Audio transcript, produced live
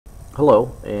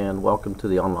Hello and welcome to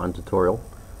the online tutorial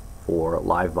for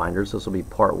LiveBinders. This will be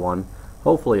part one,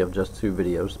 hopefully, of just two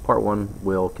videos. Part one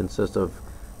will consist of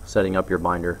setting up your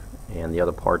binder, and the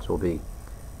other parts will be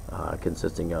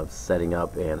consisting of setting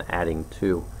up and adding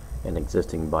to an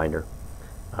existing binder.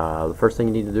 The first thing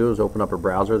you need to do is open up a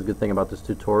browser. The good thing about this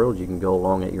tutorial is you can go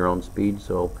along at your own speed,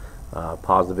 so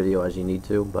pause the video as you need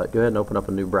to, but go ahead and open up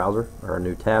a new browser or a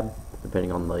new tab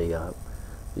depending on the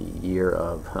year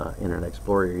of Internet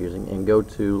Explorer you're using, and go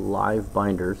to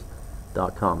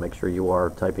LiveBinders.com. Make sure you are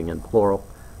typing in plural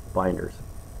binders.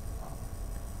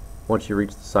 Once you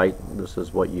reach the site, this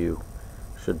is what you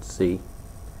should see.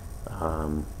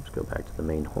 Let's go back to the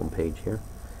main home page here,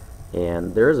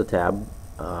 and there is a tab.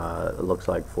 It looks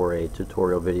like for a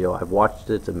tutorial video. I've watched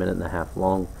it. It's a minute and a half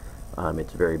long.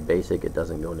 It's very basic. It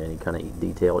doesn't go into any kind of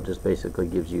detail. It just basically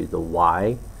gives you the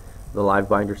why the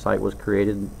LiveBinder site was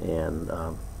created, and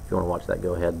if you want to watch that,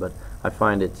 go ahead. But I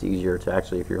find it's easier to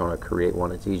actually, if you're going to create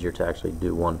one, it's easier to actually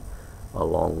do one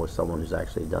along with someone who's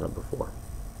actually done it before.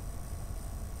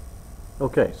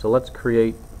 Okay, so let's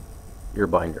create your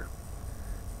binder.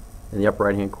 In the upper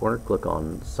right hand corner, click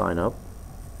on sign up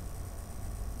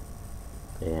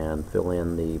and fill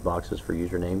in the boxes for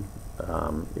username.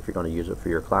 If you're going to use it for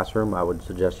your classroom, I would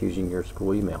suggest using your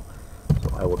school email.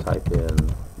 So I will type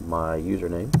in my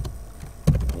username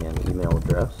and email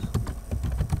address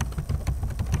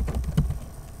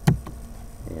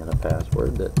and a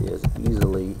password that is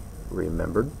easily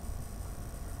remembered.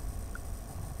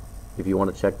 If you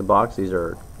want to check the box, these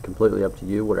are completely up to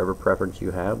you, whatever preference you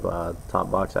have.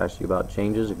 Top box asks you about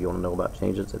changes. If you want to know about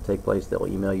changes that take place, they'll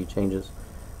email you changes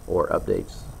or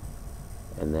updates.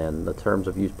 And then the terms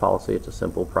of use policy, it's a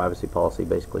simple privacy policy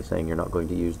basically saying you're not going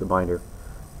to use the binder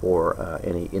for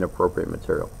any inappropriate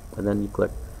material. And then you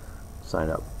click sign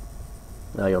up.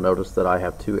 Now you'll notice that I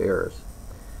have two errors.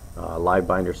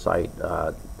 LiveBinder site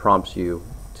prompts you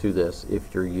to this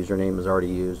if your username is already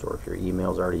used or if your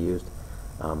email is already used.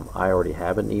 I already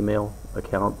have an email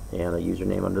account and a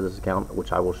username under this account,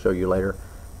 which I will show you later.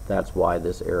 That's why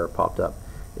this error popped up.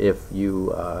 If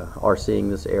you are seeing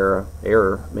this error,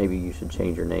 maybe you should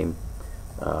change your name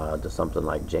to something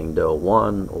like Jane Doe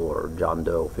 1 or John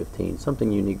Doe 15,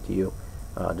 something unique to you.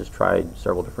 Just try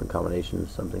several different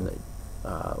combinations, something that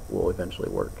will eventually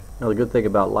work. Now the good thing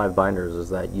about LiveBinders is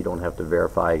that you don't have to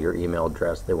verify your email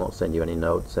address. They won't send you any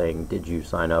note saying did you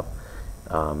sign up.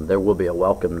 There will be a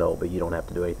welcome note, but you don't have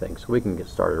to do anything, so we can get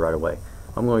started right away.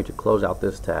 I'm going to close out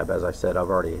this tab. As I said, I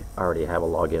already have a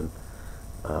login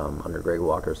under Greg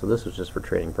Walker, so this is just for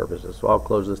training purposes. So I'll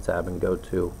close this tab and go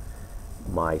to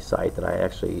my site that I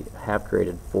actually have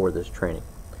created for this training.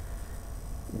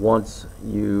 Once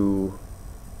you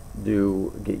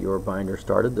do get your binder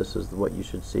started, this is what you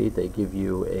should see. They give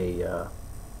you a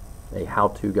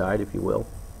how-to guide, if you will,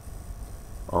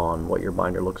 on what your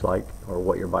binder looks like or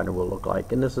what your binder will look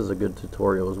like, and this is a good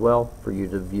tutorial as well for you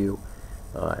to view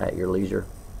at your leisure,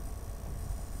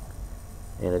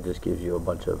 and it just gives you a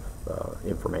bunch of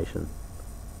information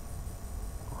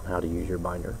on how to use your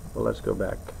binder. Well, let's go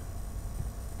back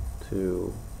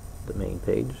to the main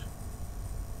page,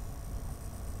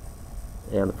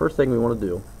 and the first thing we want to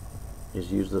do is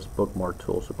use this bookmark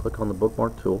tool. So click on the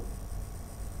bookmark tool,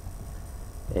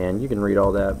 and you can read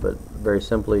all that, but very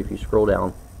simply, if you scroll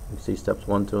down, you see steps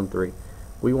 1, 2, and 3.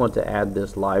 We want to add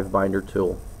this LiveBinder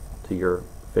tool to your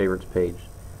favorites page.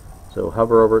 So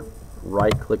hover over it,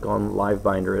 right click on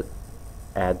LiveBinder it,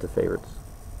 add to favorites,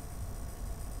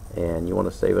 and you want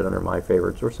to save it under my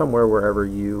favorites or somewhere wherever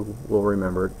you will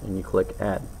remember it, and you click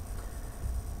add.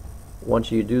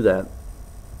 Once you do that,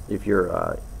 if you're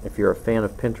a fan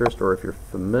of Pinterest or if you're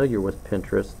familiar with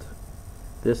Pinterest,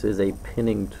 this is a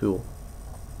pinning tool,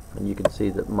 and you can see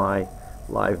that my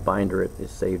LiveBinder it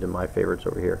is saved in my favorites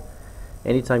over here.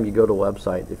 Anytime you go to a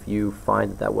website, if you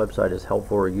find that that website is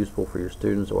helpful or useful for your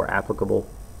students or applicable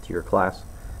to your class,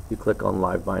 you click on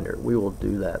LiveBinder. We will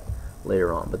do that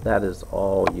later on, but that is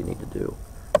all you need to do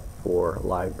for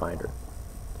LiveBinder.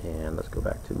 And let's go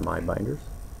back to my binders.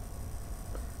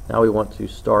 Now we want to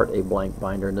start a blank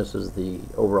binder, and this is the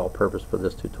overall purpose for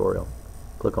this tutorial.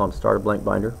 Click on Start a Blank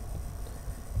Binder.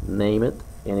 Name it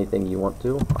anything you want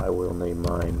to. I will name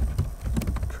mine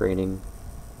Training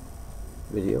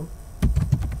Video.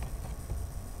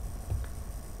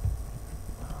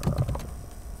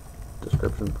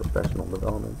 Description, Professional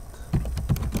Development.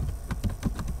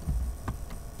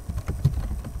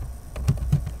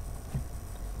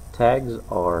 Tags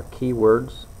are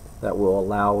keywords that will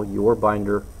allow your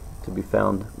binder to be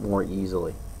found more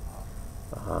easily.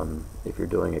 If you're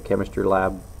doing a chemistry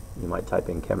lab, you might type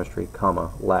in chemistry, comma,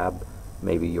 lab,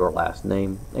 maybe your last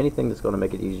name, anything that's going to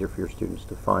make it easier for your students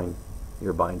to find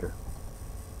your binder.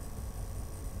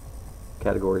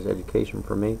 Categories education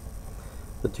for me.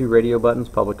 The two radio buttons,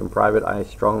 public and private, I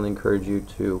strongly encourage you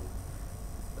to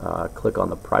click on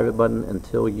the private button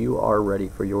until you are ready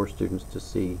for your students to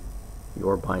see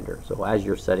your binder. So as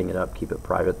you're setting it up, keep it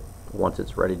private. Once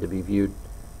it's ready to be viewed,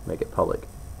 make it public.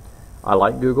 I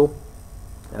like Google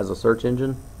as a search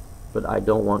engine, but I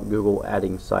don't want Google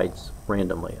adding sites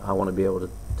randomly. I want to be able to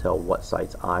tell what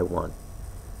sites I want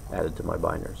added to my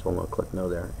binder. So I'm going to click no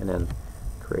there and then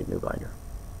create new binder.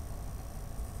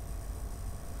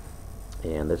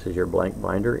 And this is your blank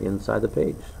binder inside the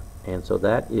page. And so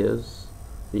that is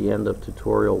the end of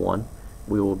tutorial 1.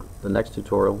 The next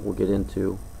tutorial will get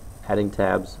into adding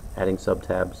tabs, adding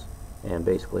subtabs, and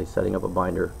basically setting up a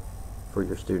binder for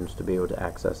your students to be able to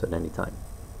access at any time.